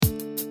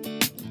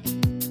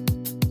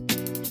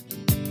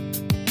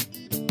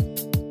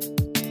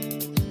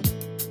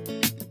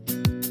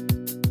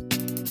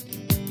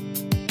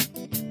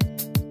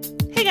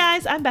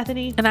guys, I'm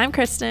Bethany. And I'm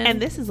Kristen.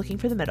 And this is Looking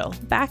for the Middle.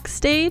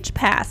 Backstage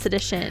Pass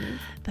Edition.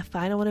 The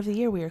final one of the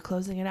year. We are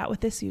closing it out with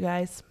this, you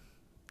guys.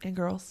 And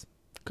girls.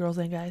 Girls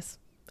and guys.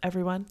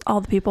 Everyone. All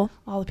the people.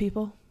 All the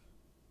people.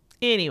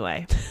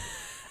 Anyway.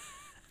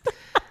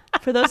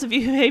 For those of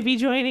you who may be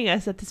joining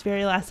us at this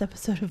very last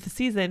episode of the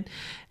season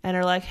and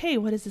are like, hey,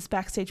 what is this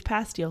Backstage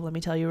Pass deal? Let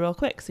me tell you real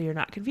quick so you're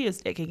not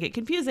confused. It can get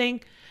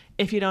confusing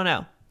if you don't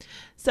know.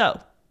 So,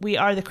 we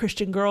are the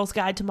Christian Girl's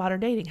Guide to Modern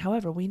Dating.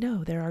 However, we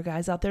know there are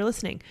guys out there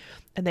listening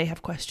and they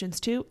have questions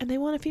too and they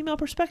want a female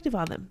perspective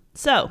on them.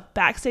 So,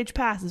 Backstage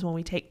Pass is when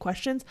we take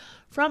questions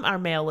from our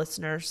male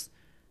listeners,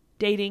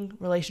 dating,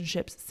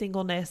 relationships,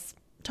 singleness,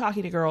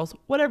 talking to girls,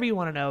 whatever you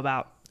want to know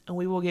about. And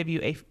we will give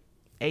you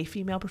a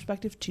female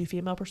perspective, two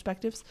female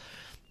perspectives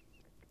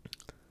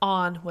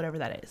on whatever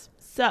that is.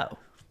 So,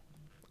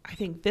 I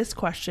think this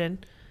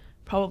question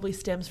probably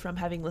stems from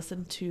having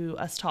listened to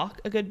us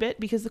talk a good bit,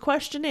 because the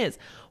question is,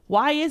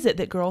 why is it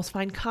that girls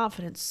find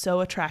confidence so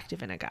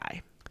attractive in a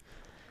guy?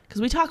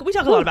 Because we talk a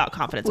lot about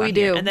confidence on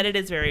here, and that it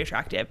is very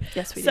attractive.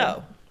 Yes, we do.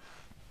 So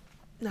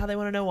now they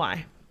want to know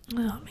why.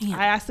 Oh, man.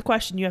 I asked the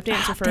question. You have to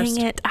answer first.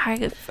 Dang it.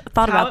 I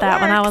thought about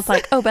that when I was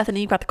like, oh,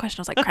 Bethany, you got the question.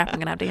 I was like, crap, I'm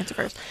going to have to answer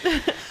first. You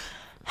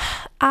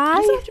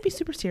don't have to be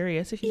super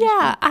serious. If you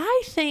yeah,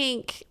 I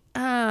think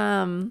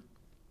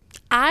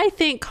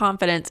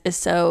confidence is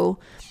so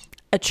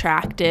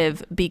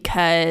attractive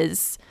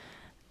because,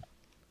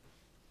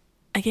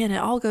 again, it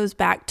all goes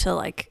back to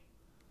like,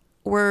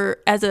 we're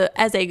as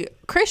a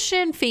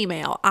Christian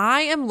female,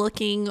 I am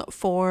looking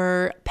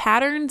for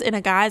patterns in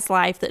a guy's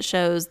life that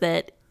shows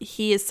that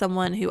he is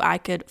someone who I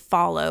could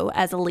follow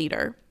as a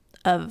leader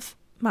of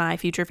my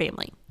future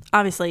family.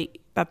 Obviously,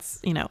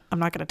 that's, I'm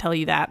not going to tell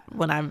you that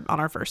when I'm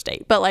on our first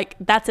date, but like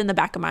that's in the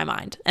back of my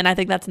mind. And I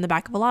think that's in the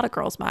back of a lot of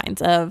girls'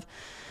 minds of,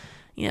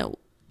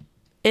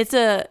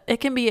 it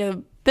can be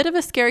a bit of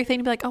a scary thing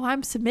to be like, oh,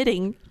 I'm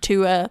submitting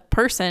to a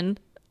person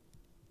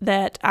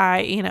that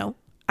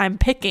I'm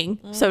picking,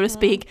 so to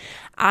speak.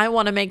 I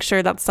want to make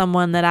sure that's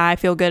someone that I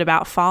feel good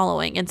about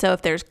following. And so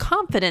if there's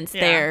confidence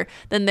there,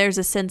 then there's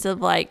a sense of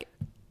like,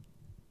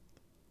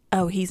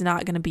 oh, he's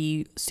not going to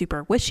be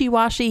super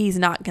wishy-washy. He's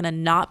not going to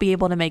not be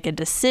able to make a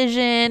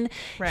decision.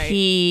 Right.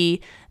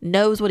 He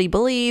knows what he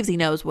believes. He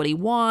knows what he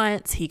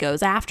wants. He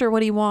goes after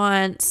what he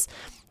wants.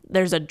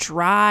 There's a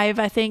drive,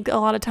 I think, a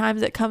lot of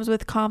times that comes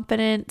with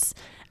confidence.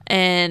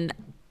 And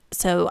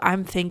so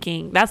I'm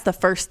thinking that's the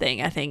first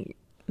thing I think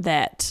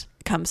that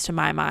comes to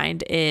my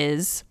mind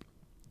is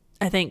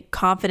I think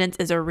confidence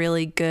is a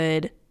really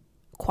good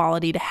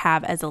quality to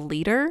have as a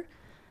leader.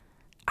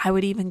 I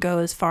would even go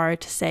as far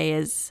to say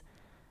as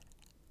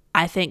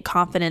I think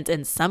confidence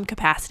in some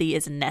capacity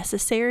is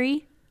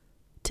necessary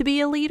to be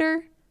a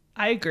leader.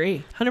 I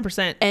agree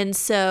 100%. And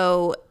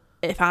so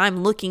if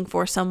I'm looking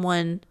for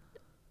someone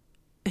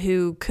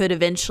who could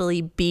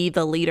eventually be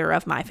the leader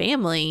of my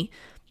family,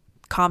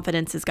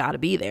 confidence has got to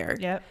be there.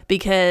 Yep.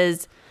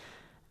 Because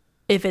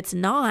if it's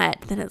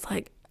not, then it's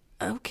like,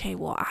 okay,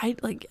 well,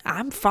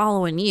 I'm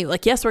following you.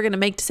 Like, yes, we're going to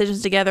make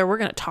decisions together. We're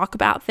going to talk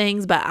about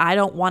things, but I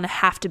don't want to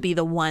have to be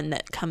the one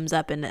that comes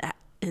up and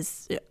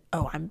is,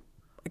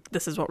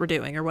 this is what we're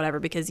doing or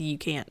whatever, because you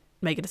can't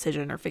make a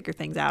decision or figure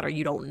things out, or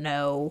you don't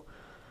know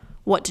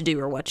what to do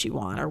or what you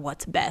want or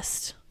what's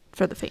best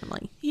for the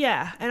family.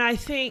 Yeah. And I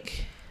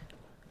think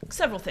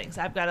several things.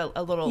 I've got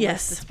a little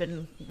list that's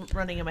been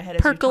running in my head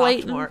as percolating.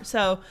 you talked more.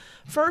 So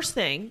first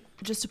thing,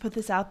 just to put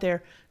this out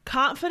there,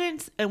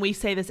 confidence, and we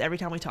say this every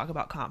time we talk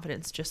about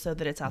confidence, just so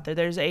that it's out there.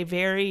 There's a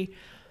very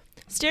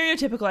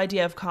stereotypical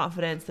idea of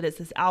confidence that it's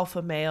this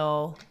alpha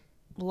male,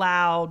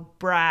 loud,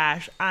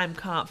 brash, I'm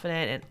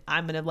confident, and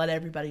I'm going to let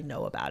everybody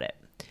know about it.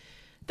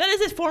 That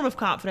is a form of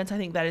confidence. I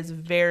think that is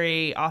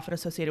very often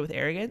associated with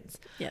arrogance.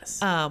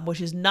 Yes. Which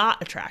is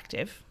not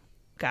attractive.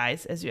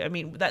 Guys,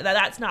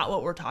 that's not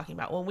what we're talking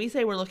about. When we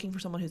say we're looking for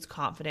someone who's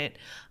confident,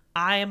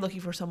 I am looking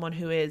for someone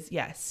who is,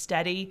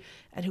 steady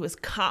and who is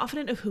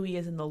confident of who he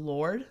is in the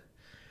Lord.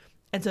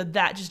 And so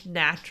that just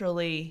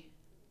naturally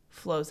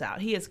flows out.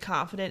 He is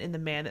confident in the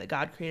man that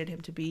God created him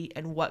to be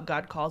and what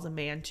God calls a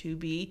man to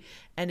be,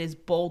 and is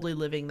boldly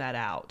living that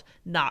out,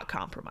 not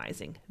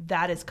compromising.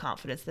 That is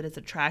confidence that is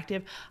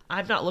attractive.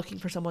 I'm not looking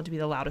for someone to be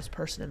the loudest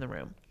person in the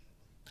room.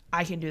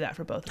 I can do that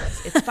for both of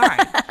us. It's fine.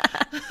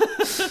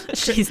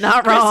 She's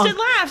not wrong. Kristen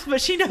laughs, but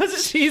she knows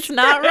that she's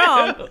not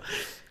wrong.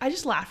 I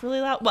just laugh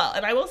really loud. Well,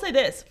 and I will say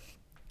this.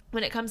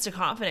 When it comes to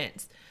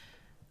confidence,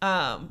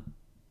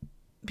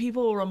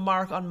 people will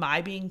remark on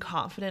my being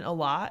confident a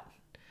lot.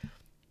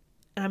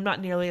 And I'm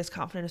not nearly as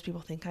confident as people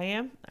think I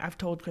am. I've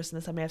told Kristen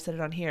this. I may have said it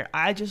on here.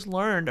 I just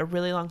learned a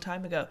really long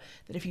time ago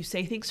that if you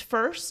say things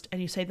first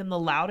and you say them the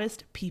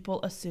loudest,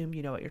 people assume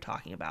you know what you're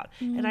talking about.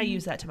 And I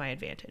use that to my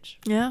advantage.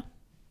 Yeah.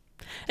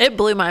 It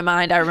blew my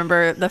mind. I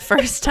remember the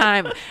first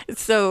time.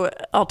 So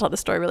I'll tell the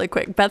story really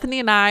quick. Bethany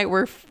and I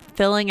were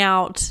filling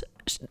out.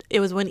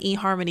 It was when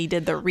eHarmony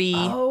did the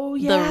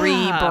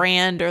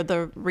rebrand or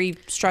the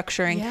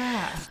restructuring.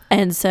 Yeah.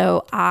 And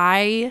so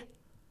I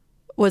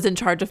was in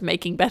charge of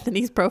making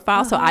Bethany's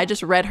profile. So I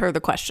just read her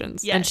the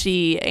questions and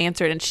she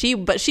answered, and she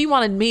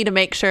wanted me to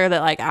make sure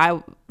that like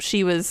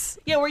she was.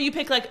 Yeah. Where you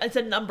pick like, it's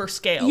a number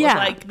scale. Yeah.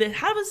 Like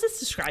how does this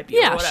describe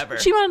you or whatever?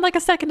 She wanted like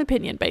a second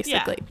opinion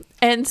basically. Yeah.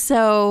 And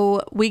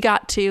so we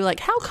got to like,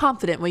 how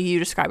confident will you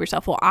describe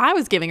yourself? Well, I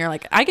was giving her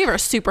like, I gave her a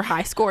super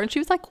high score and she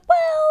was like,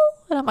 well,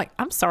 and I'm like,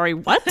 I'm sorry,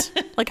 what?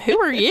 Like, who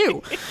are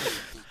you?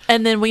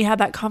 And then we had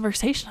that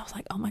conversation. I was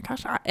like, oh my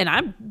gosh. And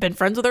I've been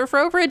friends with her for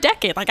over a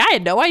decade. Like, I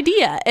had no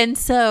idea. And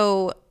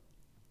so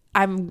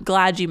I'm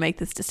glad you make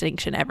this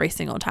distinction every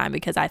single time,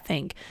 because I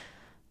think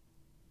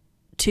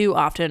too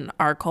often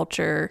our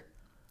culture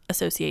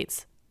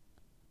associates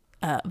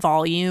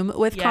volume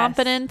with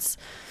confidence,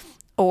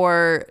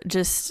 or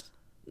just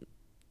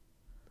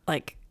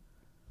like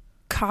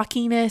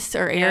cockiness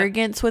or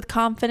arrogance with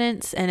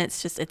confidence. And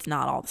it's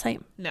not all the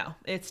same. No,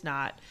 it's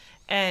not.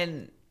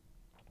 And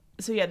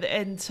so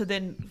and so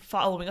then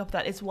following up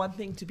that, it's one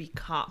thing to be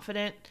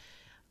confident,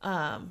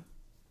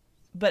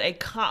 but a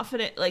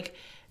confident, like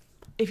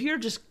if you're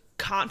just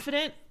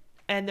confident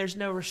and there's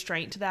no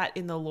restraint to that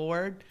in the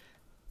Lord,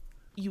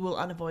 you will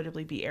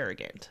unavoidably be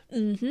arrogant.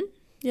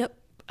 Yep.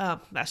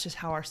 That's just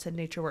how our sin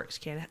nature works.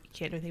 Can't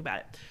do anything about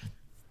it.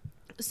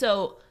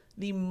 So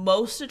the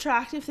most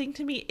attractive thing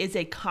to me is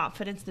a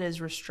confidence that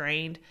is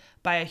restrained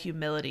by a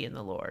humility in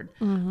the Lord.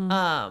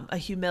 A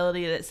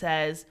humility that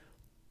says,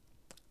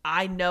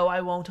 I know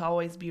I won't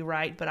always be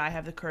right, but I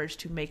have the courage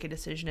to make a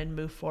decision and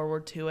move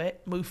forward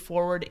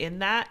in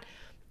that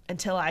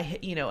until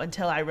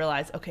I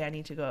realize, okay, I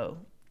need to go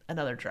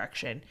another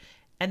direction.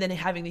 And then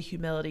having the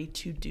humility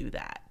to do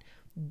that.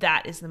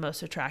 That is the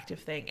most attractive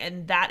thing.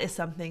 And that is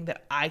something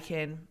that I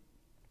can,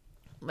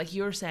 like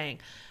you were saying,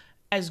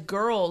 as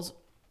girls,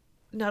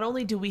 not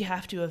only do we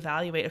have to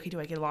evaluate, okay,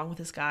 do I get along with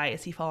this guy?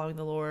 Is he following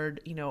the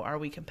Lord? Are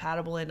we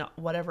compatible in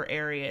whatever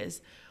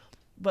areas?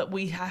 But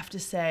we have to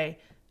say,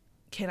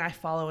 can I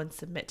follow and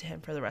submit to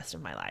him for the rest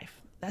of my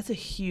life? That's a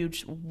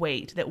huge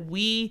weight that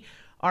we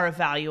are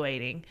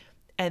evaluating.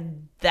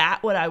 And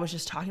that, what I was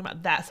just talking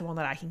about, that's the one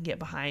that I can get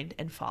behind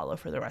and follow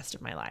for the rest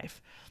of my life.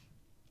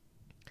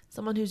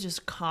 Someone who's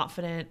just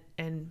confident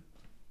and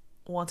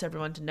wants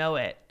everyone to know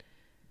it,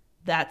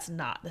 that's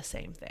not the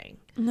same thing.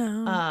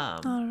 No,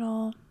 not at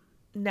all.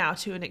 Now,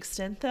 to an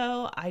extent,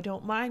 though, I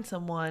don't mind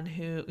someone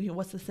who,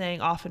 what's the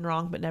saying? Often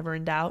wrong, but never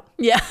in doubt.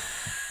 Yeah.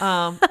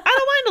 I don't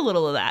mind a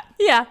little of that.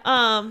 Yeah.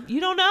 You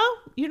don't know?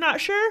 You're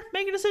not sure?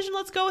 Make a decision.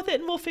 Let's go with it,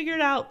 and we'll figure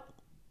it out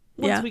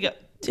once we go.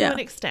 To an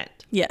extent.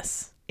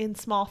 Yes. In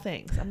small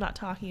things. I'm not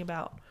talking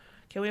about,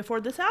 can we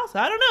afford this house?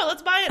 I don't know.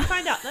 Let's buy it and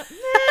find out. That's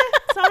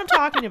not what I'm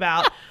talking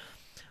about.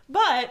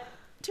 But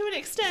to an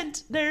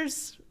extent,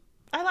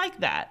 I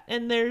like that.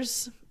 And it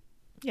is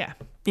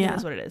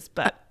what it is.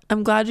 But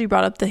I'm glad you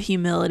brought up the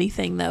humility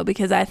thing, though,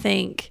 because I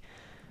think,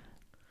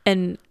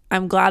 and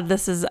I'm glad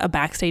this is a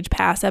Backstage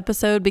Pass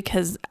episode,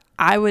 because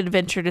I would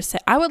venture to say,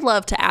 I would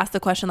love to ask the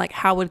question, like,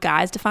 how would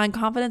guys define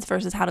confidence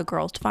versus how do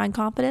girls define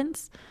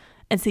confidence,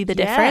 and see the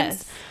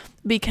difference?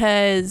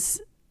 Because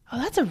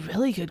that's a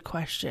really good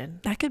question.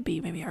 That could be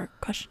maybe our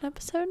question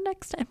episode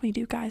next time we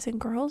do guys and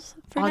girls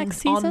for next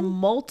season. On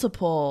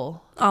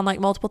multiple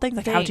things.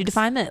 Like, how would you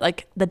define it?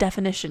 Like the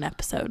definition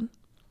episode.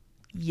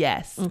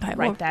 Yes. Okay.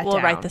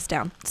 We'll write this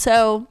down.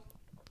 So,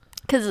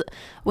 because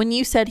when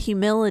you said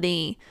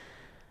humility,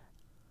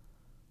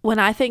 when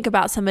I think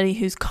about somebody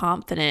who's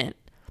confident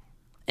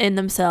in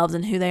themselves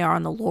and who they are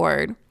in the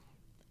Lord,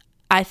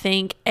 I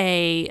think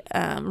a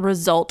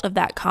result of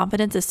that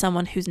confidence is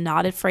someone who's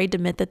not afraid to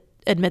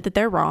admit that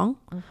they're wrong,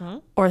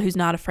 or who's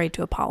not afraid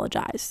to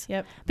apologize.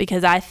 Yep.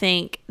 Because I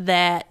think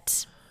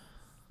that,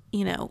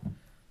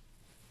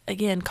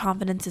 again,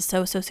 confidence is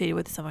so associated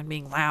with someone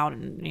being loud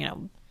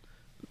and,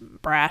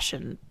 brash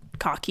and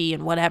cocky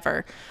and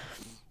whatever.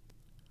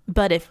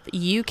 But if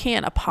you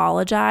can't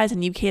apologize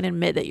and you can't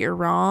admit that you're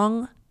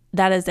wrong,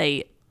 that is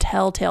a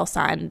telltale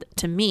sign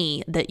to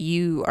me that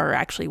you are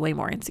actually way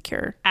more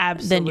insecure.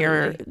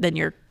 Absolutely. than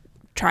you're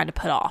trying to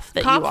put off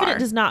that Confident you are.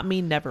 does not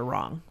mean never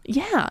wrong.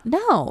 Yeah,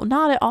 no,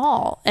 not at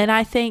all. And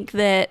I think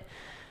that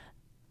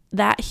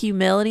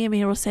humility,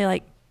 being able to say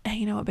like, hey,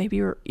 you know what, baby,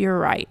 you're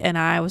right, and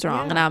I was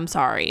wrong, and I'm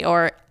sorry,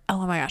 or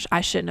oh my gosh,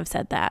 I shouldn't have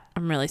said that,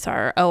 I'm really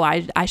sorry, or, oh,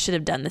 I should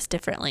have done this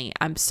differently,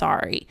 I'm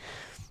sorry.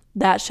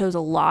 That shows a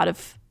lot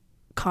of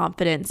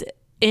confidence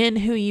in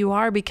who you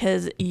are,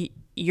 because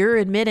you're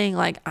admitting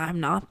like, I'm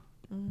not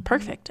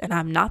perfect and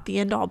I'm not the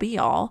end all be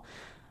all,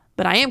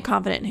 but I am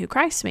confident in who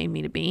Christ made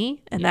me to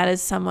be. And that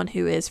is someone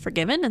who is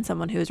forgiven and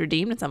someone who is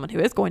redeemed and someone who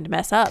is going to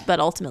mess up, but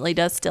ultimately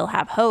does still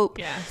have hope.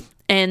 Yeah.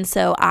 And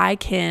so I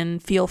can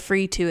feel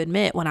free to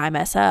admit when I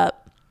mess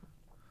up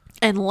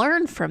and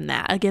learn from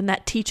that. Again,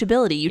 that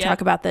teachability, you talk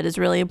about that is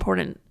really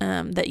important,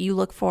 that you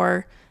look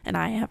for. And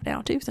I have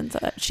now too, since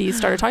she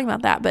started talking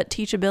about that, but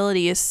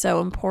teachability is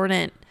so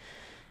important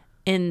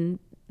in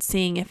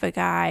seeing if a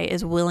guy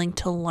is willing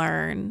to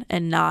learn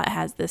and not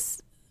has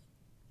this,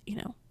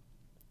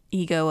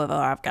 ego of,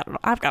 oh,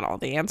 I've got all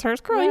the answers,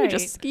 girl.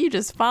 Right. You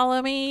just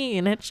follow me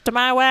and hitch to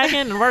my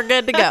wagon and we're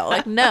good to go.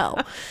 Like, no.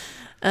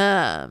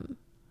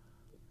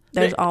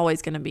 There's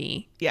always going to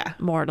be Yeah.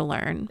 more to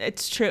learn.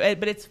 It's true.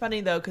 But it's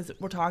funny though, because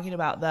we're talking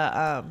about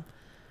the,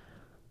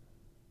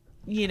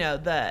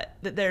 that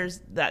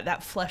there's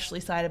that fleshly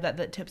side of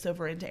that tips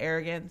over into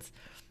arrogance.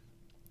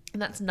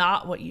 And that's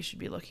not what you should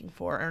be looking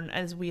for. And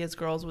as we as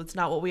girls, it's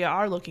not what we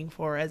are looking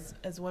for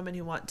as women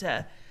who want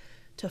to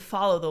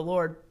follow the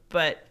Lord.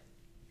 But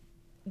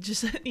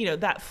just,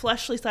 that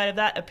fleshly side of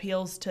that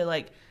appeals to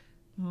like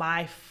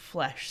my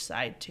flesh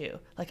side too.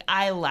 Like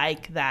I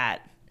like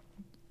that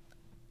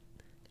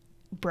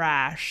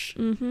brash,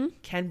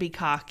 can be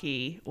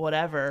cocky,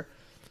 whatever.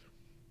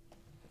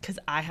 Because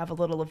I have a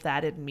little of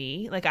that in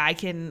me. Like I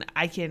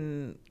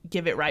can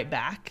give it right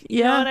back.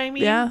 You know what I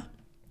mean? Yeah.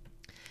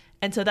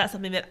 And so that's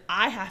something that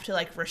I have to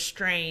like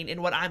restrain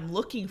in what I'm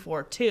looking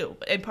for too.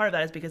 And part of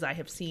that is because I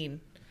have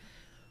seen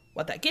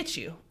what that gets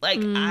you.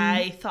 Like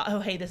I thought, oh,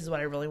 hey, this is what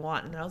I really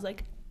want. And I was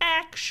like,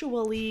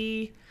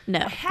 actually, no,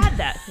 I had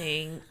that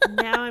thing.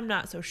 Now I'm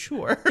not so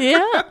sure.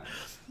 Yeah.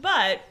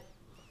 But,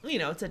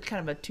 it's a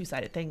kind of a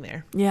two-sided thing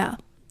there. Yeah.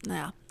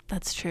 Yeah,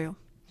 that's true.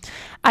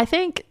 I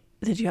think,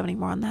 did you have any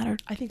more on that? Or?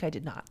 I think I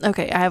did not.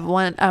 Okay. I have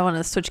one. I want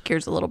to switch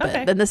gears a little bit.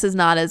 Okay. And this is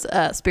not as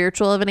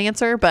spiritual of an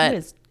answer, but It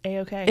is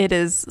A-okay. it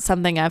is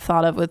something I've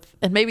thought of with,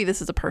 and maybe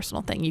this is a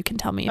personal thing. You can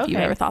tell me if you've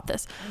ever thought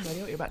this. I have no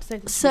idea what you're about to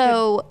say.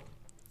 So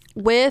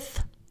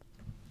with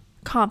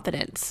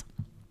confidence,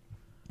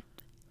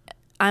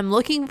 I'm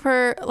looking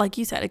for, like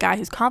you said, a guy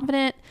who's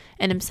confident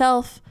in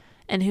himself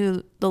and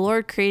who the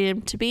Lord created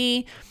him to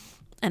be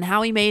and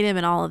how he made him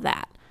and all of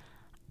that.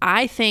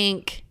 I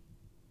think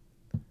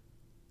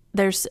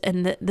this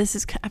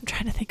is, I'm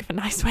trying to think of a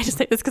nice way to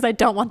say this because I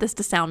don't want this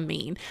to sound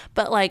mean,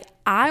 but like,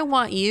 I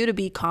want you to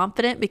be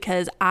confident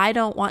because I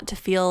don't want to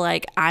feel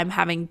like I'm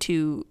having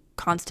to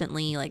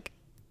constantly like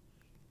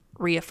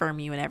reaffirm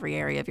you in every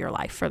area of your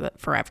life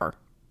forever.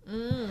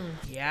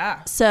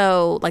 Yeah.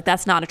 So like,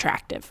 that's not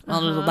attractive.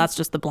 Well, that's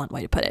just the blunt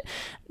way to put it.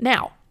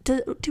 Now,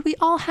 do we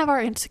all have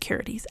our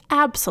insecurities?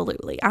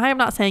 Absolutely. I am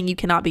not saying you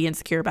cannot be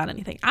insecure about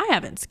anything. I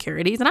have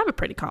insecurities and I'm a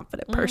pretty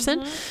confident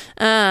person.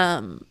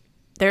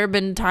 There have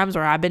been times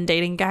where I've been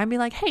dating a guy and be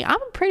like, hey, I'm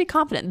pretty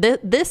confident.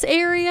 This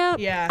area,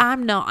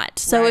 I'm not.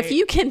 So if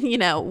you can,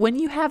 when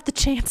you have the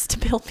chance to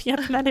build me up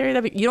in that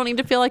area, you don't need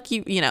to feel like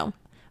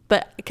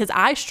but because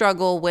I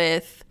struggle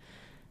with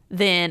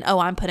then,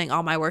 I'm putting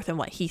all my worth in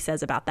what he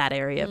says about that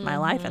area of my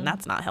life, and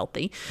that's not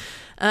healthy.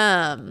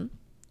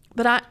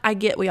 But I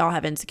get we all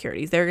have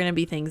insecurities. There are going to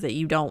be things that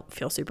you don't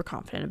feel super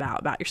confident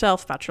about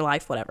yourself, about your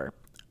life, whatever.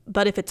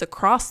 But if it's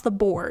across the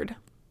board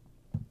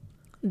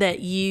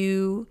that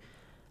you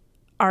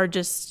are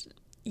just,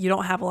 you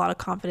don't have a lot of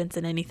confidence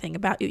in anything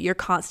about you, you're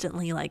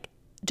constantly like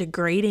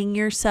degrading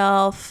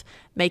yourself,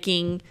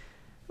 making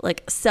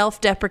like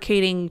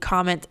self-deprecating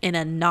comments in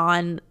a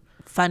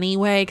non-funny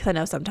way, because I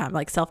know sometimes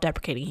like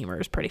self-deprecating humor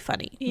is pretty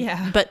funny.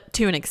 Yeah. But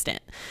to an extent.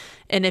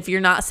 And if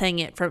you're not saying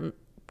it from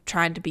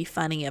trying to be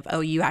funny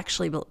of, you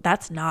actually,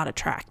 that's not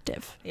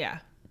attractive. Yeah.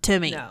 To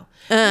me. No.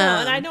 No,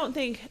 and I don't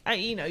think,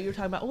 you were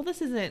talking about, well,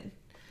 this isn't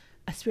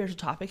a spiritual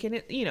topic, and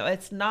it,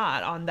 it's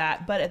not on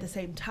that, but at the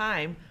same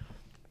time,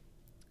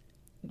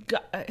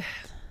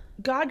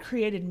 God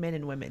created men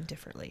and women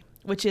differently,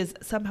 which is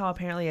somehow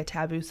apparently a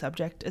taboo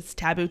subject. It's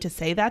taboo to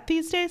say that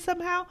these days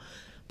somehow,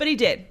 but he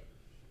did.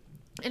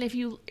 And if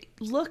you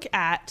look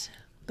at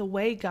the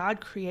way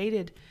God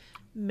created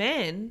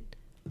men,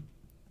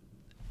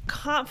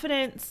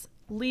 confidence,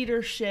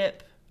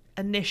 leadership,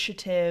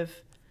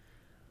 initiative,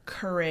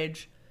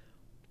 courage,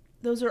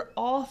 those are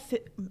all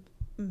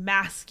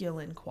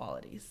masculine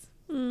qualities.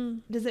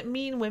 Does it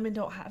mean women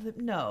don't have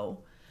them?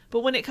 No.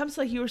 But when it comes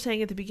to, like you were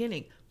saying at the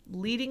beginning,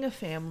 leading a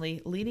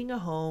family, leading a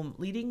home,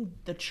 leading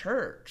the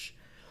church,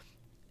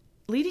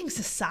 leading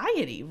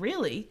society,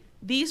 really,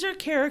 these are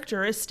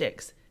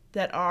characteristics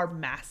that are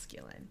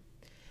masculine.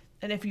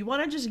 And if you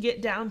want to just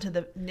get down to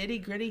the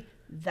nitty gritty,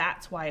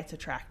 that's why it's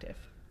attractive.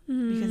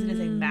 Because it is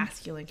a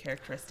masculine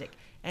characteristic,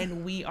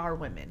 and we are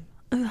women.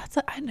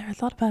 I never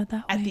thought about it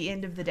that way. At the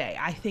end of the day,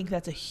 I think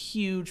that's a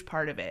huge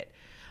part of it.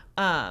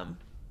 And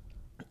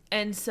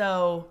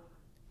so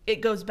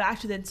it goes back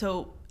to then,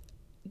 so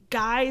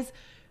guys,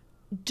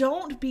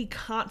 don't be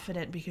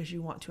confident because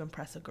you want to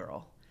impress a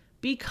girl.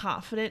 Be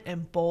confident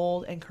and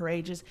bold and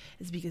courageous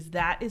is because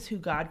that is who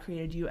God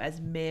created you as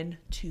men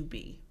to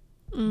be.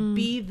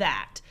 Be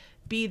that.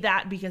 Be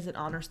that because it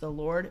honors the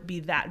Lord.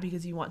 Be that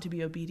because you want to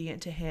be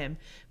obedient to him.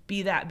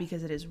 Be that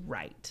because it is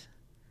right.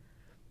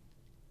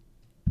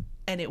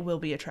 And it will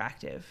be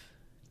attractive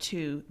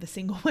to the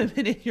single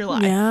women in your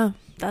life. Yeah,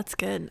 that's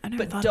good. I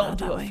never but thought don't about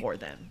do that it way. for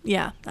them.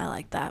 Yeah, I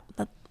like that.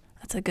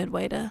 That's a good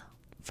way to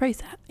phrase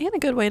that, and a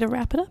good way to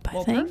wrap it up,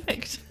 I think.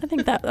 Perfect. I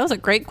think that was a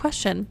great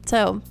question.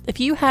 So if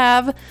you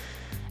have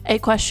a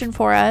question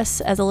for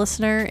us as a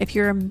listener. If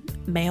you're a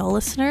male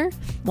listener,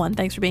 1,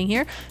 thanks for being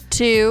here.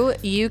 2,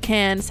 you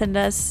can send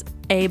us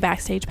a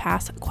Backstage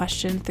Pass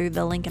question through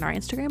the link in our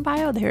Instagram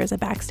bio. There is a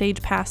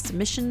Backstage Pass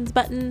submissions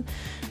button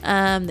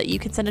that you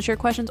can send us your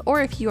questions.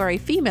 Or if you are a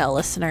female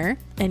listener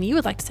and you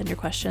would like to send your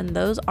question,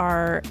 those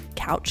are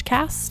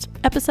Couchcast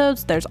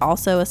episodes. There's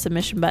also a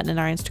submission button in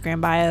our Instagram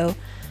bio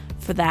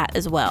for that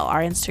as well.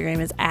 Our Instagram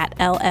is at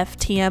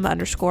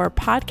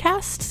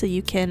LFTM_podcast. So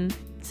you can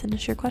send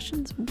us your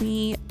questions.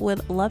 We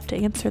would love to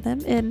answer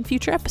them in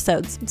future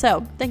episodes.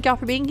 So thank y'all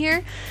for being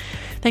here.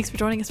 Thanks for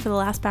joining us for the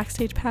last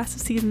Backstage Pass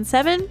of season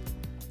 7.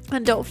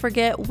 And don't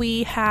forget,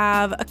 we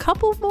have a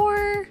couple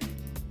more.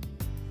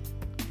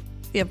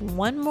 We have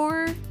one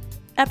more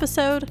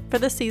episode for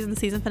this season. The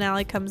season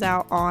finale comes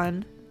out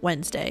on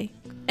Wednesday.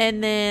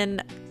 And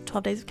then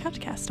 12 Days of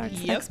Couchcast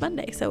starts next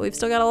Monday. So we've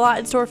still got a lot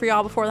in store for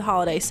y'all before the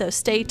holiday. So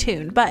stay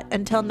tuned. But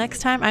until next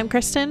time, I'm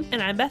Kristen.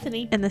 And I'm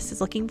Bethany. And this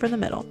is Looking for the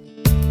Middle.